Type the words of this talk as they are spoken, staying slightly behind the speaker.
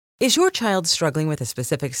Is your child struggling with a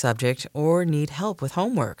specific subject or need help with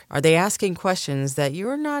homework? Are they asking questions that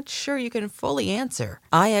you're not sure you can fully answer?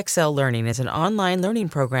 IXL Learning is an online learning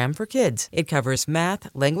program for kids. It covers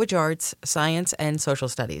math, language arts, science, and social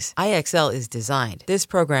studies. IXL is designed. This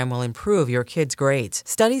program will improve your kids' grades.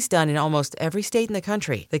 Studies done in almost every state in the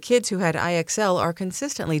country. The kids who had IXL are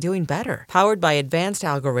consistently doing better. Powered by advanced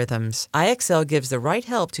algorithms, IXL gives the right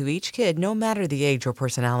help to each kid no matter the age or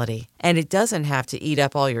personality. And it doesn't have to eat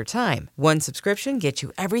up all your time. One subscription gets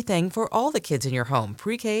you everything for all the kids in your home,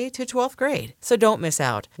 pre-K to 12th grade. So don't miss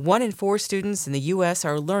out. 1 in 4 students in the U.S.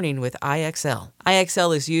 are learning with IXL.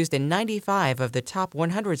 IXL is used in 95 of the top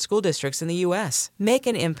 100 school districts in the U.S. Make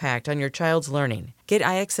an impact on your child's learning. Get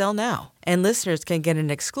IXL now. And listeners can get an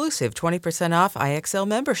exclusive 20% off IXL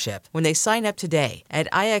membership when they sign up today at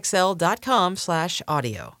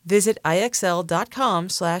IXL.com/audio. Visit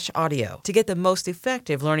IXL.com/audio to get the most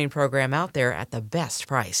effective learning program out there at the best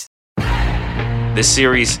price. This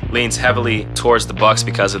series leans heavily towards the Bucks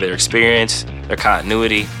because of their experience, their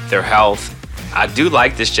continuity, their health. I do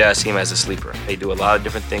like this Jazz team as a sleeper. They do a lot of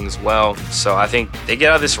different things well, so I think they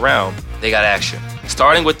get out of this round, they got action.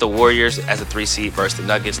 Starting with the Warriors as a 3 seed versus the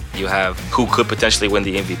Nuggets, you have who could potentially win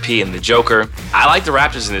the MVP and the Joker. I like the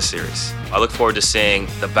Raptors in this series. I look forward to seeing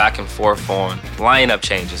the back and forth on lineup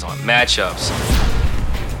changes, on matchups.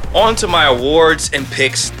 On to my awards and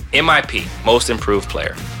picks. MIP, Most Improved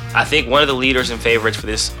Player. I think one of the leaders and favorites for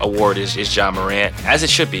this award is Ja Morant, as it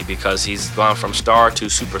should be because he's gone from star to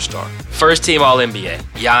superstar. First team All-NBA.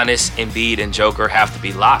 Giannis, Embiid, and Joker have to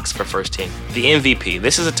be locks for first team. The MVP,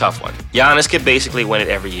 this is a tough one. Giannis could basically win it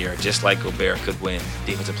every year, just like Gobert could win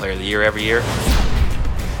Defensive Player of the Year every year.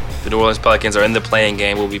 The New Orleans Pelicans are in the play-in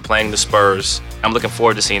game. We'll be playing the Spurs. I'm looking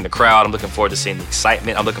forward to seeing the crowd. I'm looking forward to seeing the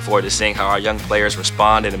excitement. I'm looking forward to seeing how our young players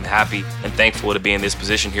respond, and I'm happy and thankful to be in this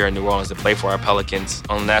position here in New Orleans to play for our Pelicans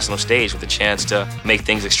on the national stage with a chance to make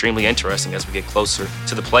things extremely interesting as we get closer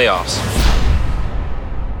to the playoffs.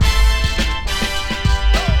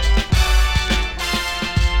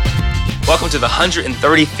 Welcome to the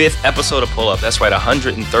 135th episode of Pull Up. That's right,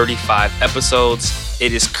 135 episodes.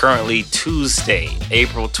 It is currently Tuesday,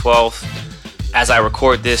 April 12th. As I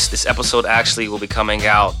record this episode actually will be coming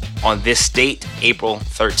out on this date, April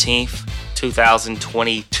 13th,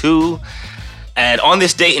 2022. And on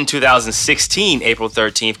this date in 2016, April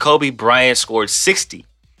 13th, Kobe Bryant scored 60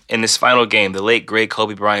 in this final game. The late, great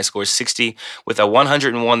Kobe Bryant scored 60 with a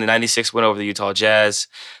 101-96 win over the Utah Jazz.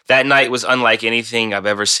 That night was unlike anything I've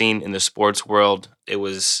ever seen in the sports world. It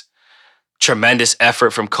was tremendous effort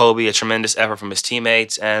from Kobe, a tremendous effort from his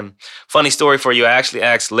teammates. And funny story for you, I actually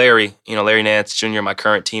asked Larry Nance Jr., my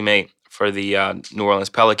current teammate for the New Orleans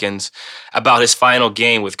Pelicans, about his final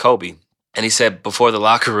game with Kobe. And he said before the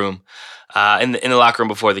locker room, in the locker room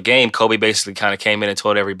before the game, Kobe basically kind of came in and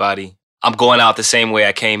told everybody, I'm going out the same way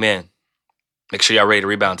I came in. Make sure y'all ready to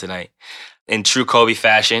rebound tonight. In true Kobe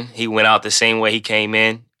fashion, he went out the same way he came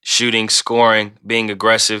in, shooting, scoring, being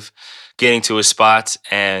aggressive, getting to his spots,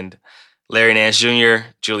 and Larry Nance Jr.,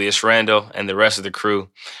 Julius Randle, and the rest of the crew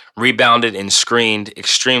rebounded and screened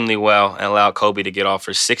extremely well and allowed Kobe to get off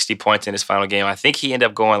for 60 points in his final game. I think he ended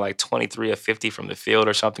up going like 23 of 50 from the field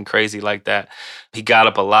or something crazy like that. He got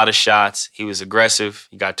up a lot of shots. He was aggressive.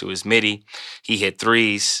 He got to his midi. He hit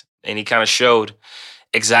threes, and he kind of showed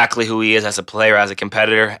exactly who he is as a player, as a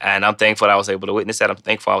competitor, and I'm thankful that I was able to witness that. I'm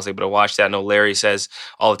thankful I was able to watch that. I know Larry says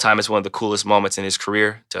all the time it's one of the coolest moments in his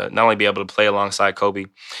career to not only be able to play alongside Kobe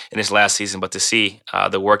in his last season, but to see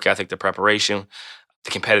the work ethic, the preparation,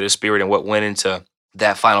 the competitive spirit, and what went into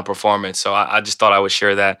that final performance. So I just thought I would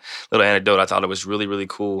share that little anecdote. I thought it was really, really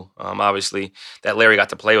cool. Obviously, that Larry got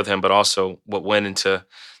to play with him, but also what went into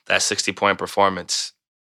that 60-point performance.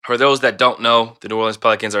 For those that don't know, the New Orleans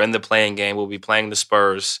Pelicans are in the play-in game. We'll be playing the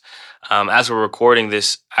Spurs. As we're recording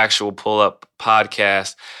this actual pull-up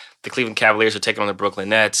podcast, the Cleveland Cavaliers are taking on the Brooklyn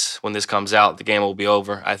Nets. When this comes out, the game will be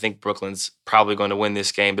over. I think Brooklyn's probably going to win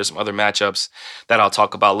this game. There's some other matchups that I'll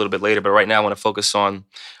talk about a little bit later, but right now I want to focus on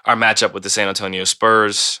our matchup with the San Antonio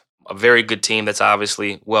Spurs, a very good team that's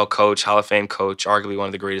obviously well-coached, Hall of Fame coach, arguably one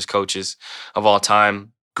of the greatest coaches of all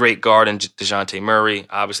time. Great guard in DeJounte Murray,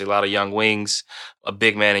 obviously a lot of young wings, a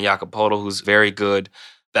big man in Jakob Poeltl who's very good,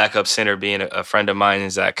 backup center being a friend of mine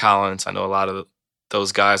is Zach Collins. I know a lot of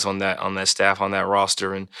those guys on that staff, on that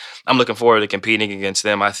roster, and I'm looking forward to competing against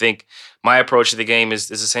them. I think my approach to the game is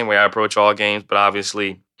the same way I approach all games, but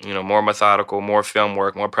obviously more methodical, more film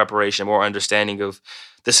work, more preparation, more understanding of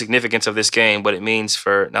the significance of this game, what it means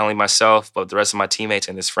for not only myself, but the rest of my teammates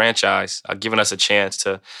in this franchise. Giving us a chance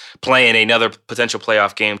to play in another potential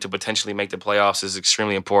playoff game to potentially make the playoffs is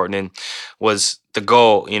extremely important and was the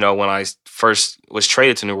goal, when I first was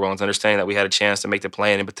traded to New Orleans, understanding that we had a chance to make the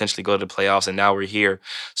play-in and potentially go to the playoffs, and now we're here.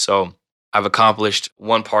 So I've accomplished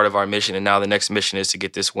one part of our mission, and now the next mission is to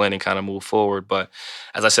get this win and kind of move forward. But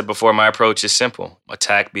as I said before, my approach is simple.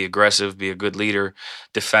 Attack, be aggressive, be a good leader,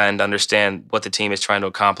 defend, understand what the team is trying to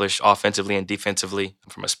accomplish offensively and defensively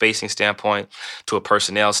from a spacing standpoint to a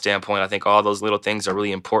personnel standpoint. I think all those little things are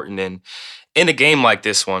really important. And in a game like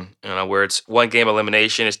this one, where it's one game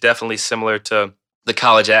elimination, it's definitely similar to the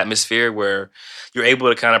college atmosphere where you're able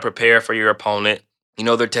to kind of prepare for your opponent. You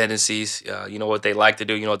know their tendencies. You know what they like to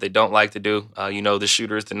do. You know what they don't like to do. You know the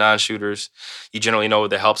shooters, the non-shooters. You generally know where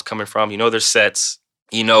the help's coming from. You know their sets.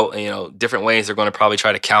 You know different ways they're going to probably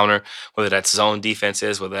try to counter, whether that's zone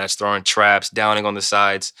defenses, whether that's throwing traps, downing on the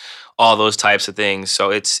sides, all those types of things. So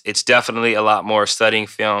it's definitely a lot more studying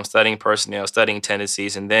film, studying personnel, studying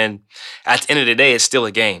tendencies, and then at the end of the day, it's still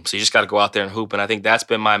a game. So you just got to go out there and hoop. And I think that's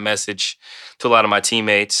been my message to a lot of my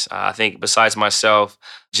teammates. I think besides myself,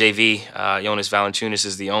 JV, Jonas Valanciunas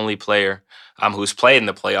is the only player who's played in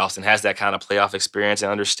the playoffs and has that kind of playoff experience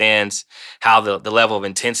and understands how the level of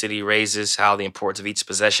intensity raises, how the importance of each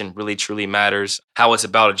possession really, truly matters, how it's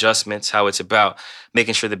about adjustments, how it's about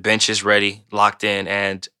making sure the bench is ready, locked in,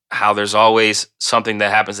 and how there's always something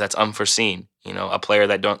that happens that's unforeseen. A player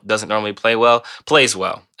that doesn't normally play well, plays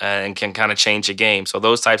well and can kind of change a game. So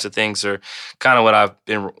those types of things are kind of what I've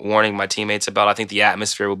been warning my teammates about. I think the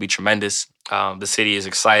atmosphere will be tremendous. The city is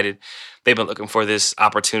excited. They've been looking for this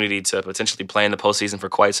opportunity to potentially play in the postseason for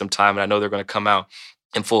quite some time, and I know they're going to come out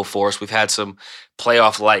in full force. We've had some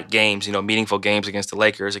playoff-like games, meaningful games against the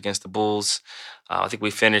Lakers, against the Bulls. I think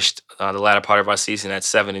we finished the latter part of our season at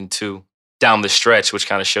 7-2 down the stretch, which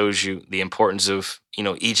kind of shows you the importance of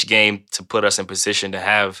each game to put us in position to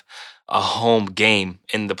have a home game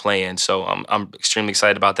in the play-in. So I'm extremely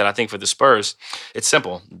excited about that. I think for the Spurs, it's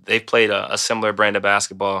simple. They've played a similar brand of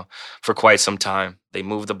basketball for quite some time. They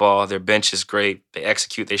move the ball. Their bench is great. They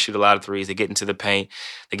execute. They shoot a lot of threes. They get into the paint.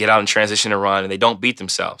 They get out in transition and run, and they don't beat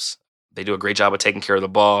themselves. They do a great job of taking care of the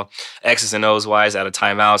ball. X's and O's wise, out of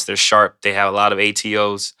timeouts, they're sharp. They have a lot of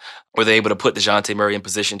ATOs where they're able to put DeJounte Murray in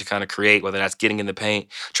position to kind of create, whether that's getting in the paint,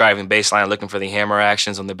 driving baseline, looking for the hammer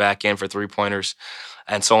actions on the back end for three-pointers,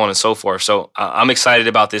 and so on and so forth. So I'm excited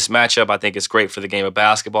about this matchup. I think it's great for the game of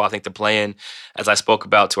basketball. I think the play-in, as I spoke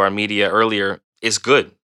about to our media earlier, is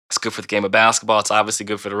good. It's good for the game of basketball. It's obviously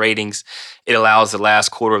good for the ratings. It allows the last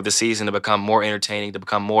quarter of the season to become more entertaining, to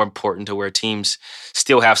become more important, to where teams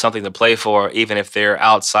still have something to play for, even if they're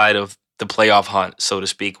outside of the playoff hunt, so to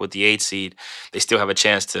speak, with the 8 seed. They still have a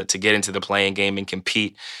chance to get into the play-in game and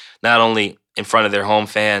compete, not only in front of their home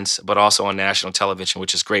fans, but also on national television,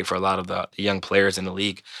 which is great for a lot of the young players in the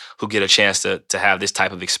league who get a chance to have this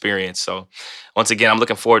type of experience. So once again, I'm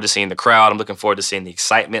looking forward to seeing the crowd. I'm looking forward to seeing the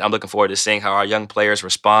excitement. I'm looking forward to seeing how our young players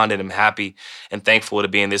respond, and I'm happy and thankful to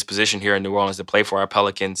be in this position here in New Orleans to play for our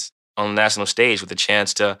Pelicans on the national stage with a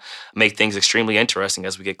chance to make things extremely interesting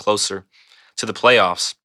as we get closer to the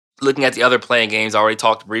playoffs. Looking at the other playing games, I already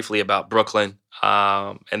talked briefly about Brooklyn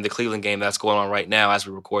and the Cleveland game that's going on right now as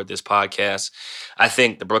we record this podcast. I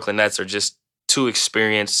think the Brooklyn Nets are just too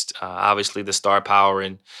experienced. Obviously, the star power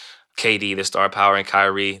in KD, the star power in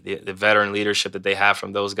Kyrie, the veteran leadership that they have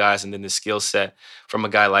from those guys, and then the skill set from a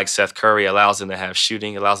guy like Seth Curry allows them to have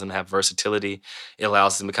shooting, allows them to have versatility. It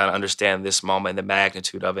allows them to kind of understand this moment and the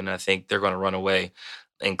magnitude of it, and I think they're going to run away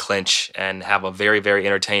and clinch and have a very, very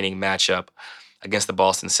entertaining matchup against the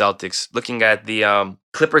Boston Celtics. Looking at the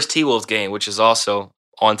Clippers T-Wolves game, which is also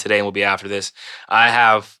on today and will be after this, I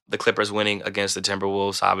have the Clippers winning against the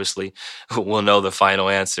Timberwolves. Obviously, we'll know the final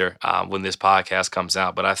answer when this podcast comes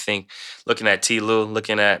out. But I think looking at T. Lue,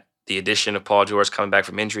 looking at the addition of Paul George coming back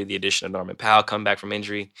from injury, the addition of Norman Powell coming back from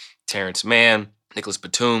injury, Terrence Mann, Nicholas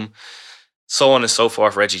Batum, so on and so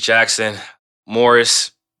forth, Reggie Jackson,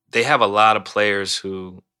 Morris, they have a lot of players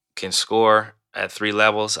who can score at 3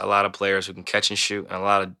 levels, a lot of players who can catch and shoot, and a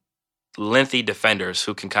lot of lengthy defenders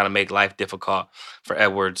who can kind of make life difficult for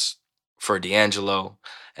Edwards, for D'Angelo,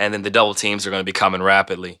 and then the double teams are going to be coming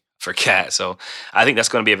rapidly for Cat. So I think that's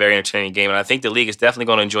going to be a very entertaining game, and I think the league is definitely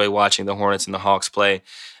going to enjoy watching the Hornets and the Hawks play.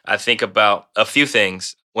 I think about a few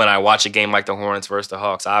things when I watch a game like the Hornets versus the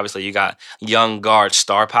Hawks. Obviously, you got young guard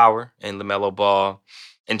star power in LaMelo Ball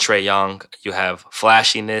and Trae Young. You have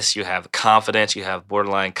flashiness, you have confidence, you have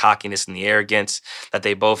borderline cockiness and the arrogance that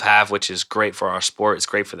they both have, which is great for our sport. It's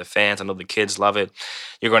great for the fans. I know the kids love it.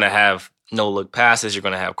 You're going to have no-look passes. You're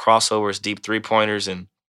going to have crossovers, deep three-pointers, and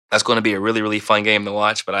that's going to be a really, really fun game to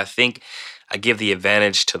watch. But I think I give the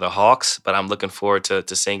advantage to the Hawks, but I'm looking forward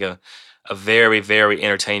to seeing a very, very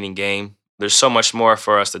entertaining game. There's so much more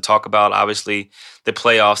for us to talk about. Obviously, the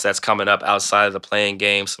playoffs that's coming up outside of the playing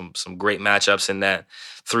game, some great matchups in that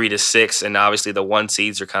 3-6, and obviously the 1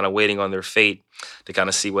 seeds are kind of waiting on their fate to kind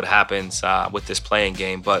of see what happens with this playing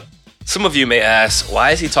game. But some of you may ask, why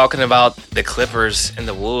is he talking about the Clippers and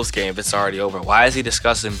the Wolves game if it's already over? Why is he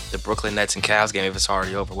discussing the Brooklyn Nets and Cavs game if it's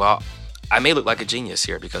already over? Well, I may look like a genius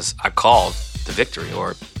here because I called the victory,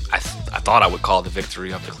 or I thought I would call the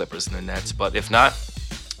victory of the Clippers and the Nets. But if not,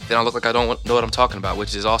 then I look like I don't know what I'm talking about,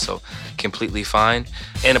 which is also completely fine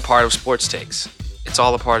and a part of sports takes. It's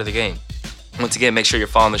all a part of the game. Once again, make sure you're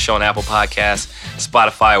following the show on Apple Podcasts,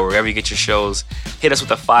 Spotify, or wherever you get your shows. Hit us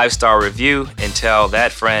with a 5-star review and tell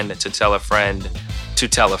that friend to tell a friend to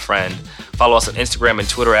tell a friend. Follow us on Instagram and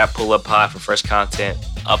Twitter at PullUpPod for fresh content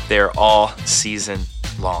up there all season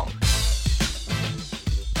long.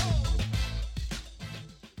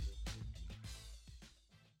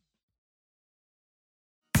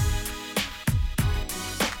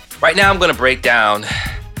 Right now, I'm going to break down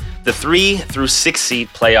the 3-6 seed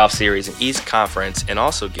playoff series in East Conference and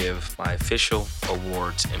also give my official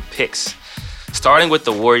awards and picks. Starting with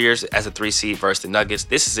the Warriors as a 3 seed versus the Nuggets,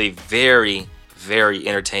 this is a very, very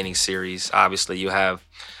entertaining series. Obviously, you have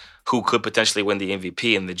who could potentially win the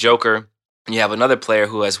MVP in the Joker. And you have another player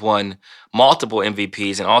who has won multiple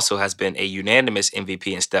MVPs and also has been a unanimous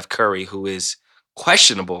MVP in Steph Curry, who is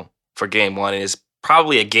questionable for Game 1 and is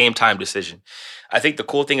probably a game-time decision. I think the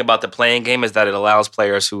cool thing about the playing game is that it allows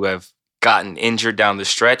players who have gotten injured down the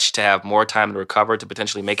stretch to have more time to recover to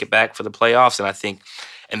potentially make it back for the playoffs. And I think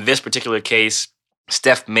in this particular case,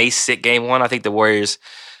 Steph may sit Game 1. I think the Warriors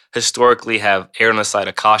historically have erred on the side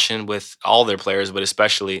of caution with all their players, but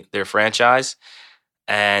especially their franchise.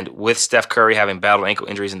 And with Steph Curry having battled ankle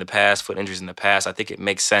injuries in the past, foot injuries in the past, I think it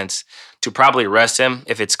makes sense to probably rest him.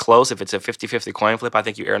 If it's close, if it's a 50-50 coin flip, I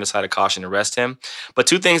think you err on the side of caution to rest him. But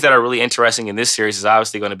 2 things that are really interesting in this series is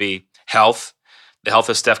obviously going to be health, the health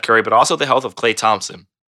of Steph Curry, but also the health of Klay Thompson.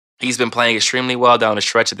 He's been playing extremely well down the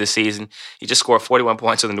stretch of this season. He just scored 41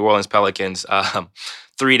 points for the New Orleans Pelicans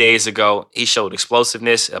 3 days ago. He showed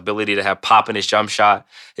explosiveness, ability to have pop in his jump shot.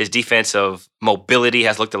 His defensive mobility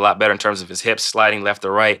has looked a lot better in terms of his hips, sliding left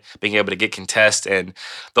or right, being able to get contest. And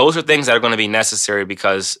those are things that are going to be necessary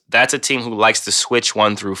because that's a team who likes to switch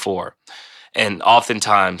 1 through 4. And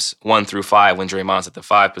oftentimes 1 through 5 when Draymond's at the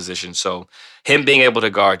 5 position. So him being able to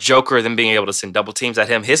guard Joker, then being able to send double teams at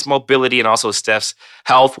him, his mobility and also Steph's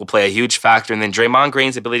health will play a huge factor. And then Draymond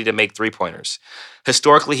Green's ability to make 3-pointers.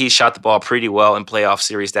 Historically, he's shot the ball pretty well in playoff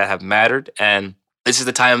series that have mattered. And this is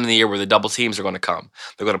the time of the year where the double teams are going to come.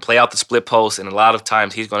 They're going to play out the split post, and a lot of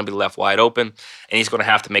times he's going to be left wide open, and he's going to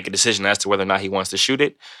have to make a decision as to whether or not he wants to shoot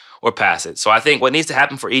it or pass it. So I think what needs to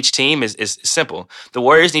happen for each team is simple. The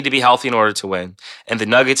Warriors need to be healthy in order to win, and the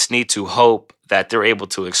Nuggets need to hope that they're able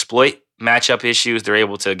to exploit matchup issues, they're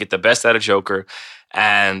able to get the best out of Joker,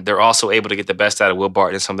 and they're also able to get the best out of Will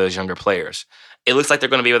Barton and some of those younger players. It looks like they're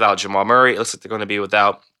going to be without Jamal Murray. It looks like they're going to be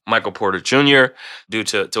without Michael Porter Jr. due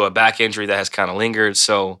to a back injury that has kind of lingered.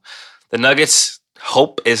 So the Nuggets'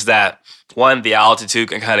 hope is that, 1, the altitude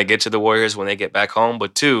can kind of get to the Warriors when they get back home,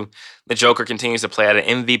 but 2, the Joker continues to play at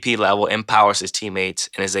an MVP level, empowers his teammates,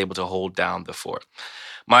 and is able to hold down the fort.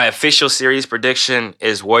 My official series prediction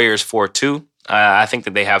is Warriors 4-2. I think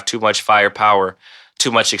that they have too much firepower,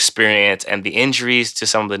 too much experience, and the injuries to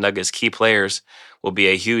some of the Nuggets' key players will be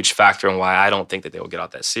a huge factor in why I don't think that they will get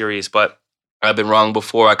out that series. But I've been wrong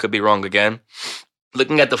before. I could be wrong again.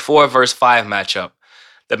 Looking at the 4 versus 5 matchup,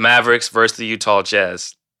 the Mavericks versus the Utah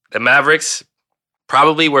Jazz. The Mavericks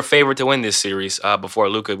probably were favored to win this series before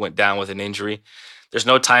Luka went down with an injury. There's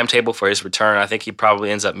no timetable for his return. I think he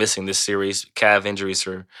probably ends up missing this series. Calf injuries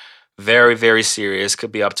are very, very serious.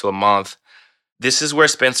 Could be up to a month. This is where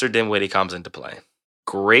Spencer Dinwiddie comes into play.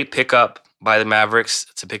 Great pickup by the Mavericks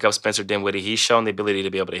to pick up Spencer Dinwiddie. He's shown the ability to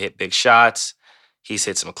be able to hit big shots. He's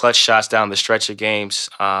hit some clutch shots down the stretch of games.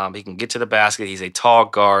 He can get to the basket. He's a tall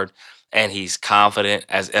guard, and he's confident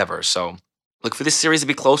as ever. So look for this series to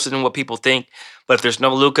be closer than what people think. But if there's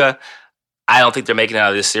no Luka, I don't think they're making it out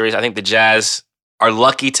of this series. I think the Jazz are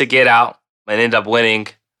lucky to get out and end up winning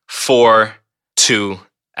 4-2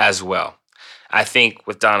 as well. I think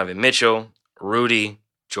with Donovan Mitchell, Rudy,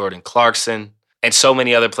 Jordan Clarkson, and so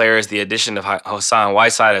many other players, the addition of Hassan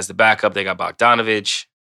Whiteside as the backup, they got Bogdanovich.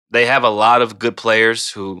 They have a lot of good players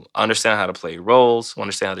who understand how to play roles, who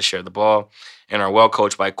understand how to share the ball, and are well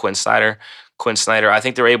coached by Quinn Snyder. Quinn Snyder, I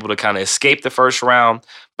think they're able to kind of escape the first round,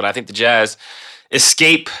 but I think the Jazz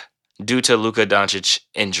escape due to Luka Doncic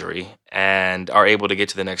injury and are able to get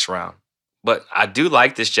to the next round. But I do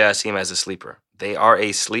like this Jazz team as a sleeper. They are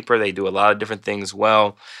a sleeper. They do a lot of different things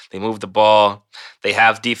well. They move the ball. They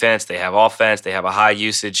have defense. They have offense. They have a high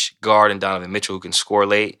usage guard in Donovan Mitchell who can score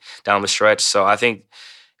late down the stretch. So I think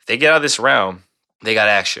if they get out of this round, they got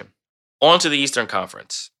action. On to the Eastern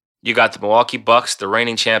Conference. You got the Milwaukee Bucks, the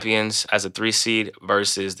reigning champions, as a 3 seed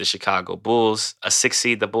versus the Chicago Bulls, a 6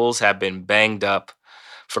 seed. The Bulls have been banged up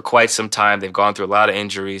for quite some time. They've gone through a lot of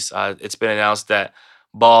injuries. It's been announced that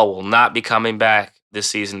Ball will not be coming back this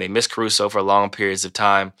season. They missed Caruso for long periods of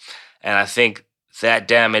time, and I think that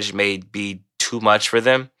damage may be too much for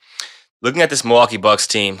them. Looking at this Milwaukee Bucks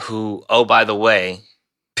team, who, oh, by the way,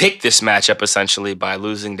 picked this matchup essentially by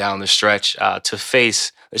losing down the stretch to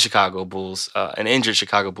face the Chicago Bulls, an injured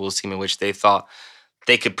Chicago Bulls team in which they thought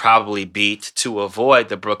they could probably beat to avoid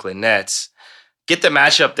the Brooklyn Nets, get the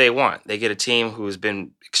matchup they want. They get a team who's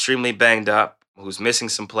been extremely banged up, who's missing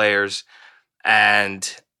some players,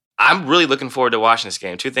 and I'm really looking forward to watching this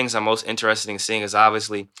game. Two things I'm most interested in seeing is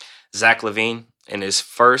obviously Zach LaVine in his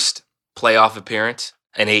first playoff appearance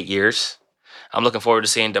in 8 years. I'm looking forward to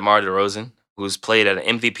seeing DeMar DeRozan, who's played at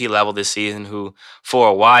an MVP level this season, who for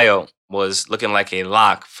a while was looking like a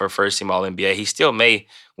lock for first-team All-NBA. He still may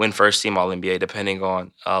win first-team All-NBA depending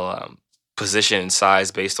on position and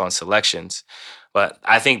size based on selections. But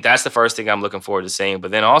I think that's the first thing I'm looking forward to seeing.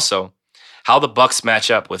 But then also how the Bucks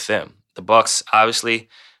match up with them. The Bucks obviously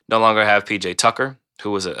no longer have PJ Tucker,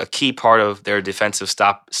 who was a key part of their defensive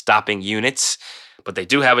stopping units. But they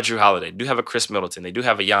do have a Drew Holiday, they do have a Chris Middleton, they do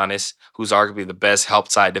have a Giannis, who's arguably the best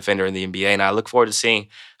help side defender in the NBA. And I look forward to seeing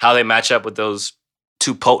how they match up with those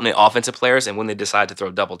two potent offensive players and when they decide to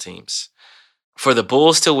throw double teams. For the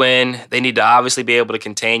Bulls to win, they need to obviously be able to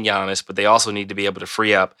contain Giannis, but they also need to be able to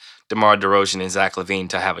free up DeMar DeRozan and Zach LaVine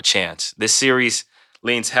to have a chance. This series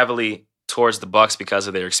leans heavily towards the Bucks because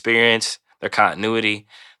of their experience, their continuity,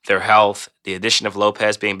 their health, the addition of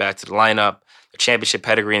Lopez being back to the lineup, the championship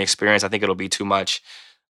pedigree and experience. I think it'll be too much.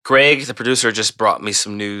 Greg, the producer, just brought me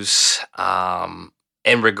some news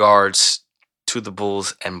in regards to the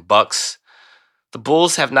Bulls and Bucks. The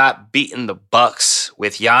Bulls have not beaten the Bucks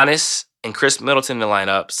with Giannis and Chris Middleton in the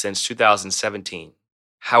lineup since 2017.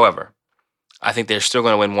 However, I think they're still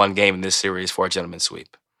going to win one game in this series for a gentleman's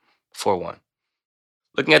sweep, 4-1.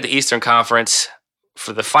 Looking at the Eastern Conference,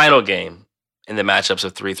 for the final game in the matchups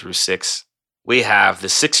of 3 through 6, we have the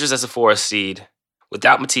Sixers as a 4 seed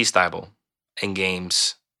without Matisse Thybulle in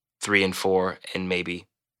games 3 and 4 and maybe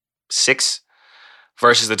 6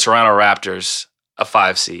 versus the Toronto Raptors, a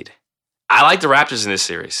 5 seed. I like the Raptors in this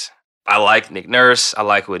series. I like Nick Nurse. I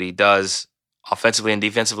like what he does offensively and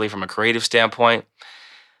defensively from a creative standpoint.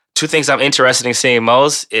 Two things I'm interested in seeing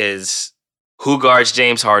most is who guards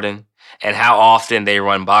James Harden and how often they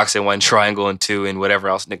run box and 1, triangle and 2, and whatever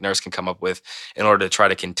else Nick Nurse can come up with in order to try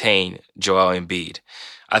to contain Joel Embiid.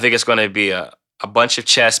 I think it's going to be a bunch of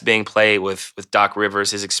chess being played with Doc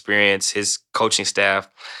Rivers, his experience, his coaching staff,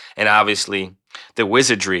 and obviously the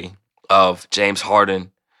wizardry of James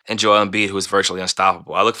Harden and Joel Embiid, who is virtually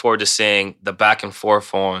unstoppable. I look forward to seeing the back and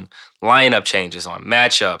forth on lineup changes, on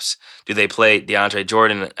matchups. Do they play DeAndre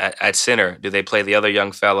Jordan at center? Do they play the other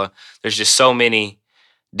young fella? There's just so many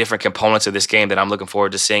different components of this game that I'm looking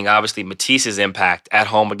forward to seeing. Obviously, Matisse's impact at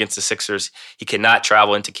home against the Sixers. He cannot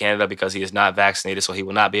travel into Canada because he is not vaccinated, so he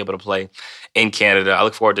will not be able to play in Canada. I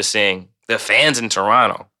look forward to seeing the fans in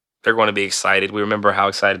Toronto. They're going to be excited. We remember how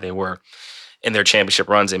excited they were in their championship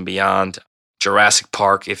runs and beyond. Jurassic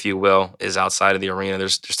Park, if you will, is outside of the arena.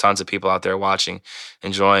 There's tons of people out there watching,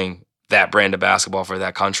 enjoying that brand of basketball for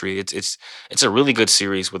that country. It's a really good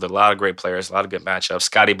series with a lot of great players, a lot of good matchups.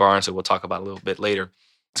 Scotty Barnes, who we'll talk about a little bit later,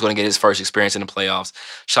 is going to get his first experience in the playoffs.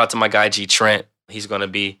 Shout out to my guy G. Trent. He's going to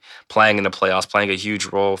be playing in the playoffs, playing a huge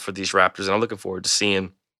role for these Raptors, and I'm looking forward to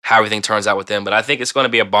seeing how everything turns out with them. But I think it's going to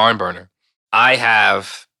be a barn burner. I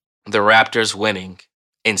have the Raptors winning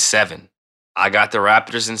in 7. I got the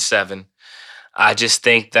Raptors in 7. I just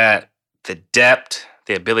think that the depth,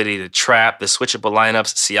 the ability to trap, the switchable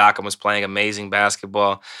lineups. Siakam was playing amazing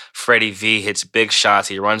basketball. Freddie V hits big shots.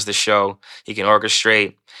 He runs the show. He can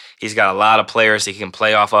orchestrate. He's got a lot of players he can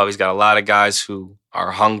play off of. He's got a lot of guys who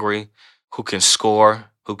are hungry, who can score,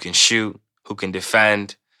 who can shoot, who can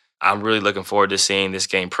defend. I'm really looking forward to seeing this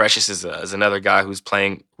game. Precious is another guy who's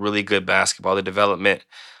playing really good basketball. The development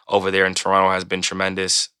over there in Toronto has been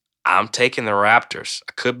tremendous. I'm taking the Raptors.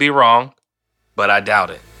 I could be wrong, but I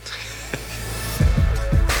doubt it.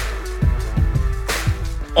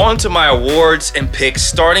 On to my awards and picks,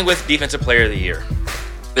 starting with Defensive Player of the Year.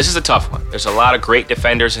 This is a tough one. There's a lot of great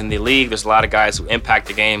defenders in the league. There's a lot of guys who impact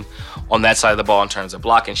the game on that side of the ball in terms of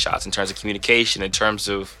blocking shots, in terms of communication, in terms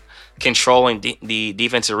of controlling the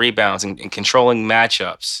defensive rebounds and controlling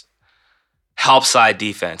matchups, help side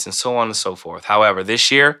defense, and so on and so forth. However,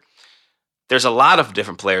 this year, there's a lot of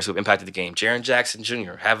different players who've impacted the game. Jaren Jackson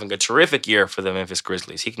Jr. having a terrific year for the Memphis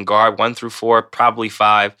Grizzlies. He can guard 1 through 4, probably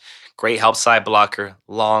 5. Great help side blocker,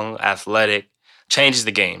 long, athletic, changes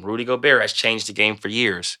the game. Rudy Gobert has changed the game for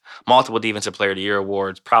years. Multiple Defensive Player of the Year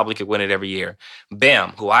awards, probably could win it every year. Bam,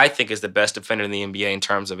 who I think is the best defender in the NBA in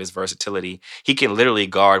terms of his versatility. He can literally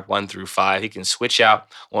guard 1 through 5. He can switch out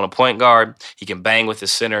on a point guard. He can bang with the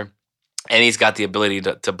center. And he's got the ability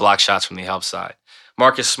to block shots from the help side.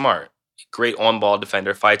 Marcus Smart, great on-ball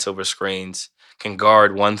defender, fights over screens, can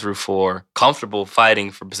guard 1 through 4, comfortable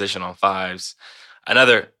fighting for position on 5s.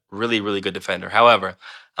 Another really, really good defender. However,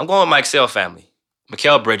 I'm going with my Excel family.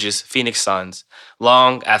 Mikal Bridges, Phoenix Suns,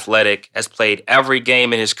 long, athletic, has played every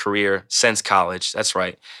game in his career since college. That's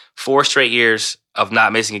right. 4 straight years of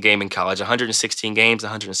not missing a game in college. 116 games,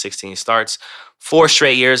 116 starts. 4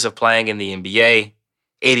 straight years of playing in the NBA.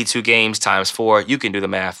 82 games times 4. You can do the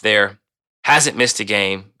math there. Hasn't missed a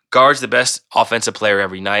game. Guards the best offensive player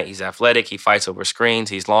every night. He's athletic. He fights over screens.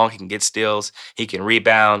 He's long. He can get steals. He can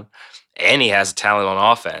rebound. And he has a talent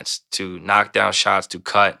on offense to knock down shots, to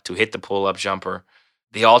cut, to hit the pull-up jumper.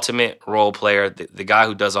 The ultimate role player, the guy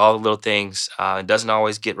who does all the little things, doesn't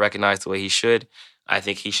always get recognized the way he should. I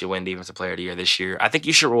think he should win Defensive Player of the Year this year. I think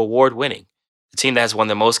you should reward winning. The team that has won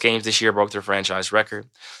the most games this year, broke their franchise record,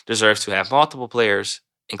 deserves to have multiple players,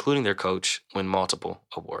 including their coach, win multiple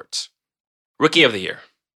awards. Rookie of the Year.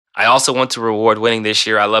 I also want to reward winning this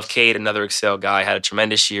year. I love Cade, another Excel guy, had a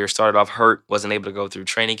tremendous year, started off hurt, wasn't able to go through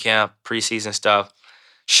training camp, preseason stuff,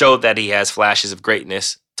 showed that he has flashes of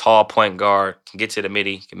greatness, tall point guard, can get to the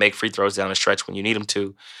midi, can make free throws down the stretch when you need him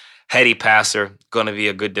to, heady passer, going to be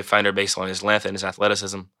a good defender based on his length and his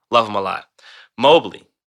athleticism. Love him a lot. Mobley,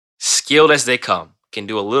 skilled as they come, can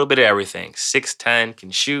do a little bit of everything. 6'10",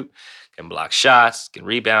 can shoot, can block shots, can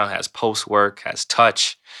rebound, has post work, has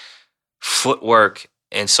touch, footwork,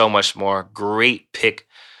 and so much more. Great pick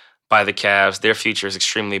by the Cavs. Their future is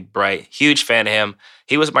extremely bright. Huge fan of him.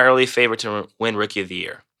 He was my early favorite to win Rookie of the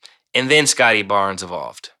Year. And then Scotty Barnes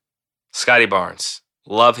evolved. Scotty Barnes.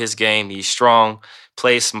 Love his game. He's strong.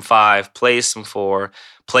 Plays some 5, plays some 4,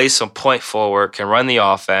 plays some point forward, can run the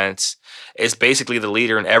offense. Is basically the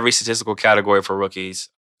leader in every statistical category for rookies.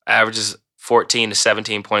 Averages 14 to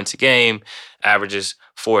 17 points a game. Averages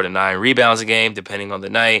 4 to 9 rebounds a game, depending on the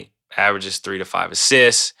night. Averages 3 to 5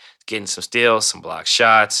 assists, getting some steals, some block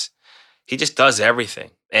shots. He just does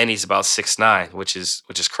everything. And he's about 6'9", which is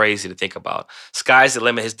crazy to think about. Sky's the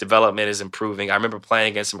limit. His development is improving. I remember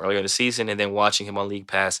playing against him earlier in the season and then watching him on League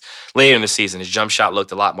Pass later in the season. His jump shot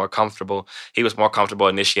looked a lot more comfortable. He was more comfortable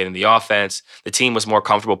initiating the offense. The team was more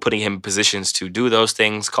comfortable putting him in positions to do those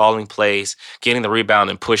things, calling plays, getting the rebound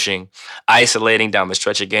and pushing, isolating down the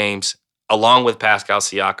stretch of games, along with Pascal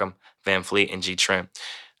Siakam, Van Fleet, and G. Trent.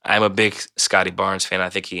 I'm a big Scotty Barnes fan. I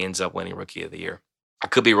think he ends up winning Rookie of the Year. I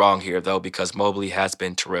could be wrong here, though, because Mobley has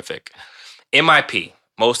been terrific. MIP,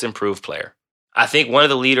 Most Improved Player. I think one of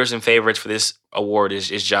the leaders and favorites for this award is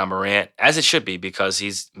Ja Morant, as it should be, because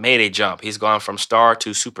he's made a jump. He's gone from star to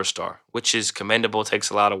superstar, which is commendable, takes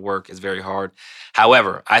a lot of work, is very hard.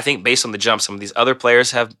 However, I think based on the jump some of these other players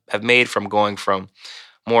have made from going from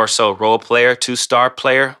more so role player to star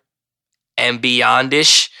player and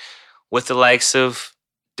beyondish, with the likes of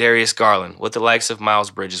Darius Garland, with the likes of Miles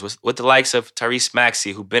Bridges, with the likes of Tyrese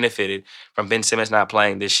Maxey, who benefited from Ben Simmons not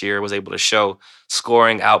playing this year, was able to show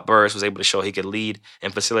scoring outbursts, was able to show he could lead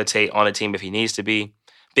and facilitate on a team if he needs to be.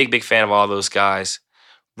 Big fan of all those guys.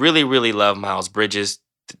 Really, really love Miles Bridges.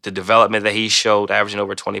 The development that he showed, averaging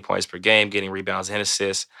over 20 points per game, getting rebounds and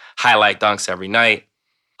assists, highlight dunks every night.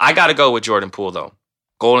 I got to go with Jordan Poole, though.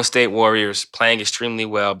 Golden State Warriors playing extremely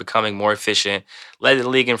well, becoming more efficient, led the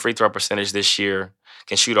league in free throw percentage this year.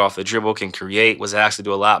 Can shoot off the dribble, can create, was asked to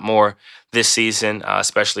do a lot more this season,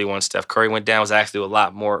 especially when Steph Curry went down, was asked to do a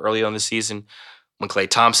lot more early on the season when Klay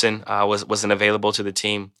Thompson wasn't available to the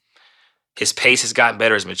team. His pace has gotten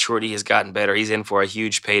better, his maturity has gotten better. He's in for a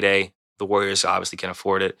huge payday. The Warriors obviously can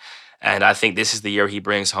afford it. And I think this is the year he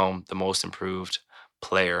brings home the Most Improved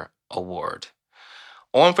Player award.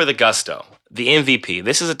 On for the gusto, the MVP.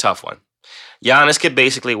 This is a tough one. Giannis could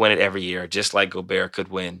basically win it every year, just like Gobert could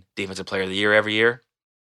win Defensive Player of the Year every year.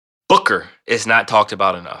 Booker is not talked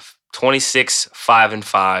about enough.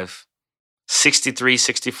 26-5-5,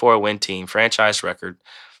 63-64 win team, franchise record.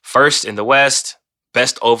 First in the West,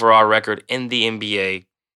 best overall record in the NBA,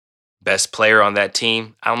 best player on that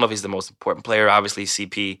team. I don't know if he's the most important player. Obviously,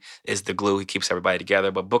 CP is the glue. He keeps everybody together.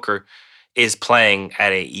 But Booker is playing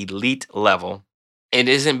at an elite level. It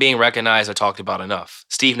isn't being recognized or talked about enough.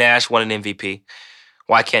 Steve Nash won an MVP.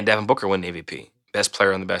 Why can't Devin Booker win the MVP? Best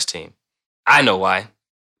player on the best team. I know why.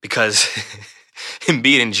 Because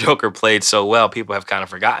Embiid and Joker played so well, people have kind of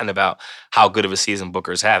forgotten about how good of a season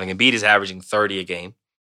Booker is having. Embiid is averaging 30 a game.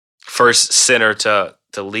 First center to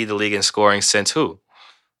lead the league in scoring since who?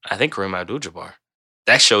 I think Kareem Abdul-Jabbar.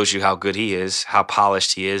 That shows you how good he is, how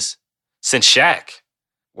polished he is. Since Shaq.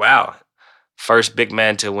 Wow. First big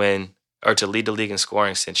man to win or to lead the league in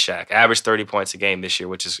scoring since Shaq. Averaged 30 points a game this year,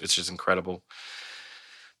 which is just incredible.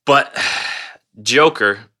 But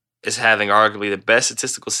Joker is having arguably the best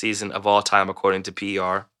statistical season of all time according to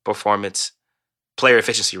PER, player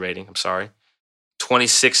efficiency rating,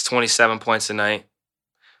 26, 27 points a night,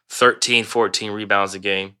 13, 14 rebounds a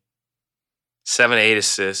game, 7 to 8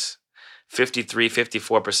 assists, 53,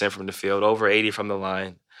 54% from the field, over 80 from the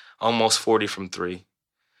line, almost 40 from three.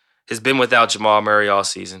 Has been without Jamal Murray all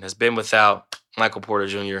season, has been without Michael Porter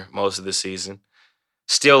Jr. most of the season.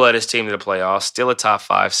 Still led his team to the playoffs, still a top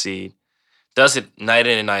 5 seed. Does it night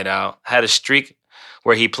in and night out. Had a streak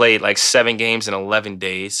where he played like 7 games in 11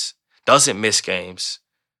 days. Doesn't miss games.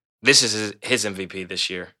 This is his MVP this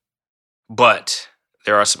year. But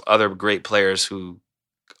there are some other great players who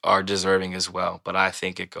are deserving as well. But I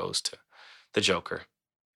think it goes to the Joker.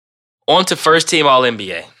 On to first team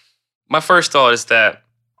All-NBA. My first thought is that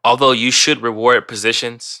although you should reward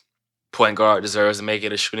positions, point guard deserves to make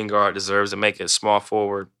it, a shooting guard deserves to make it, small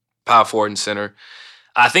forward, power forward, and center.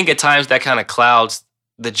 I think at times that kind of clouds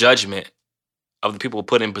the judgment of the people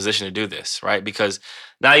put in position to do this, right? Because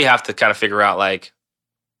now you have to kind of figure out, like,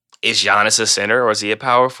 is Giannis a center or is he a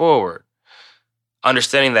power forward?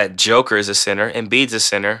 Understanding that Joker is a center, Embiid's a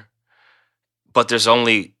center, but there's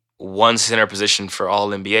only one center position for all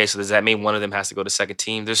NBA. So does that mean one of them has to go to second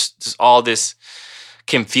team? There's all this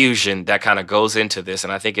confusion that kind of goes into this,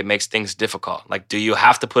 and I think it makes things difficult. Like, do you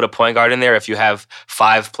have to put a point guard in there if you have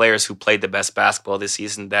 5 players who played the best basketball this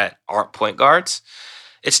season that aren't point guards?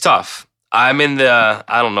 It's tough. I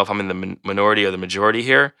don't know if I'm in the minority or the majority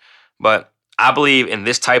here, but I believe in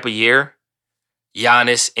this type of year,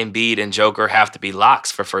 Giannis, Embiid, and Joker have to be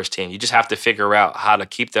locks for first team. You just have to figure out how to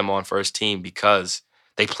keep them on first team because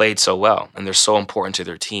they played so well and they're so important to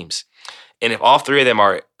their teams. And if all 3 of them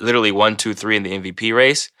are literally 1, 2, 3 in the MVP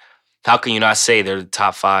race, how can you not say they're the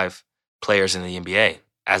top 5 players in the NBA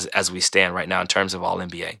as we stand right now in terms of all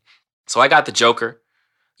NBA? So I got the Joker,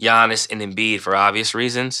 Giannis, and Embiid for obvious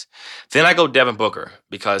reasons. Then I go Devin Booker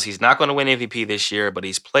because he's not going to win MVP this year, but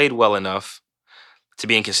he's played well enough to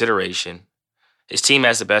be in consideration. His team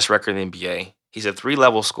has the best record in the NBA. He's a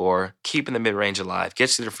 3-level scorer, keeping the mid-range alive,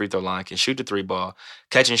 gets to the free throw line, can shoot the 3-ball,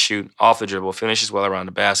 catch and shoot, off the dribble, finishes well around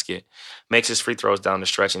the basket, makes his free throws down the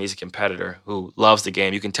stretch, and he's a competitor who loves the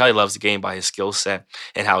game. You can tell he loves the game by his skill set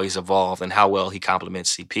and how he's evolved and how well he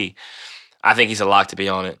complements CP. I think he's a lock to be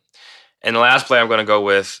on it. And the last player I'm going to go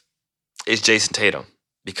with is Jason Tatum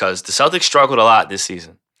because the Celtics struggled a lot this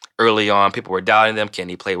season. Early on, people were doubting them. Can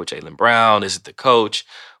he play with Jaylen Brown? Is it the coach?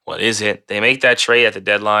 What is it? They make that trade at the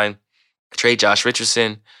deadline. Trade Josh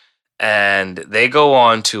Richardson, and they go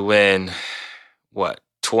on to win,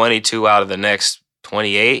 22 out of the next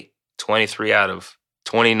 28, 23 out of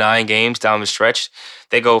 29 games down the stretch.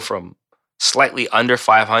 They go from slightly under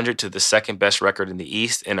 500 to the second best record in the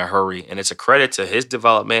East in a hurry, and it's a credit to his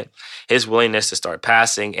development, his willingness to start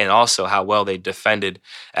passing, and also how well they defended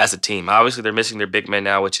as a team. Obviously, they're missing their big men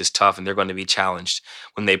now, which is tough, and they're going to be challenged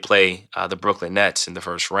when they play the Brooklyn Nets in the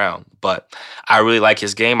first round. But I really like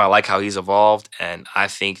his game. I like how he's evolved, and I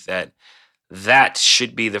think that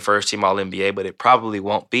should be the first team All-NBA, but it probably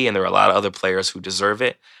won't be, and there are a lot of other players who deserve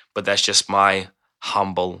it, but that's just my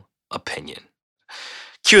humble opinion.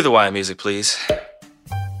 Cue the wine music, please.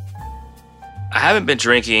 I haven't been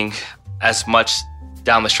drinking as much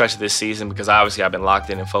down the stretch of this season because obviously I've been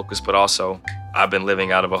locked in and focused, but also I've been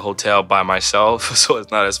living out of a hotel by myself, so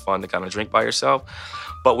it's not as fun to kind of drink by yourself.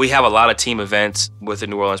 But we have a lot of team events with the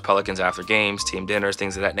New Orleans Pelicans after games, team dinners,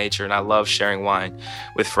 things of that nature, and I love sharing wine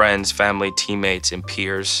with friends, family, teammates, and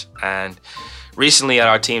peers. And recently at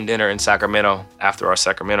our team dinner in Sacramento, after our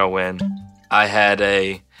Sacramento win, I had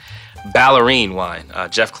a Ballerine wine.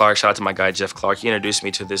 Jeff Clark, shout out to my guy Jeff Clark. He introduced me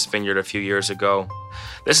to this vineyard a few years ago.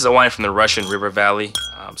 This is a wine from the Russian River Valley,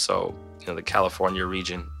 the California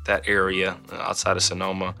region, that area outside of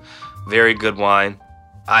Sonoma. Very good wine.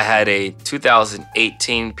 I had a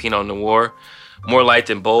 2018 Pinot Noir, more light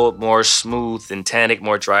than bold, more smooth than tannic,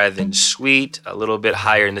 more dry than sweet, a little bit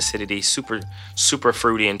higher in acidity, super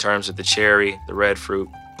fruity in terms of the cherry, the red fruit,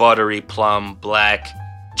 buttery, plum, black,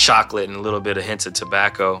 chocolate, and a little bit of hints of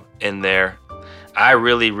tobacco in there. I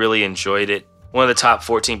really, really enjoyed it. One of the top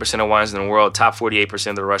 14% of wines in the world, top 48%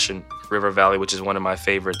 of the Russian River Valley, which is one of my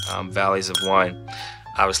favorite valleys of wine,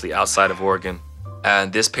 obviously outside of Oregon.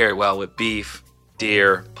 And this paired well with beef,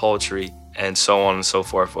 deer, poultry, and so on and so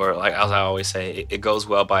forth. Or like as I always say, it goes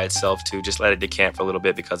well by itself too. Just let it decant for a little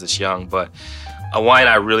bit because it's young. But a wine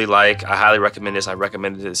I really like. I highly recommend this. I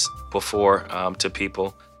recommended this before to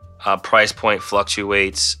people. Price point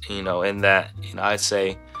fluctuates, in that, I'd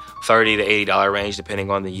say $30 to $80 range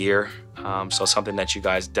depending on the year. So something that you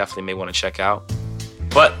guys definitely may want to check out.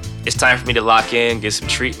 But it's time for me to lock in, get some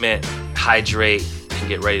treatment, hydrate, and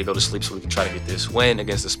get ready to go to sleep so we can try to get this win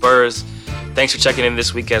against the Spurs. Thanks for checking in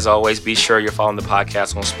this week. As always, be sure you're following the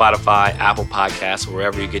podcast on Spotify, Apple Podcasts, or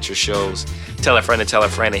wherever you get your shows. Tell a friend to tell a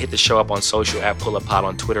friend, and hit the show up on social at Pull Up Pod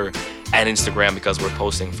on Twitter and Instagram because we're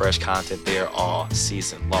posting fresh content there all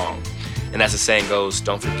season long. And as the saying goes,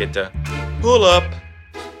 don't forget to pull up.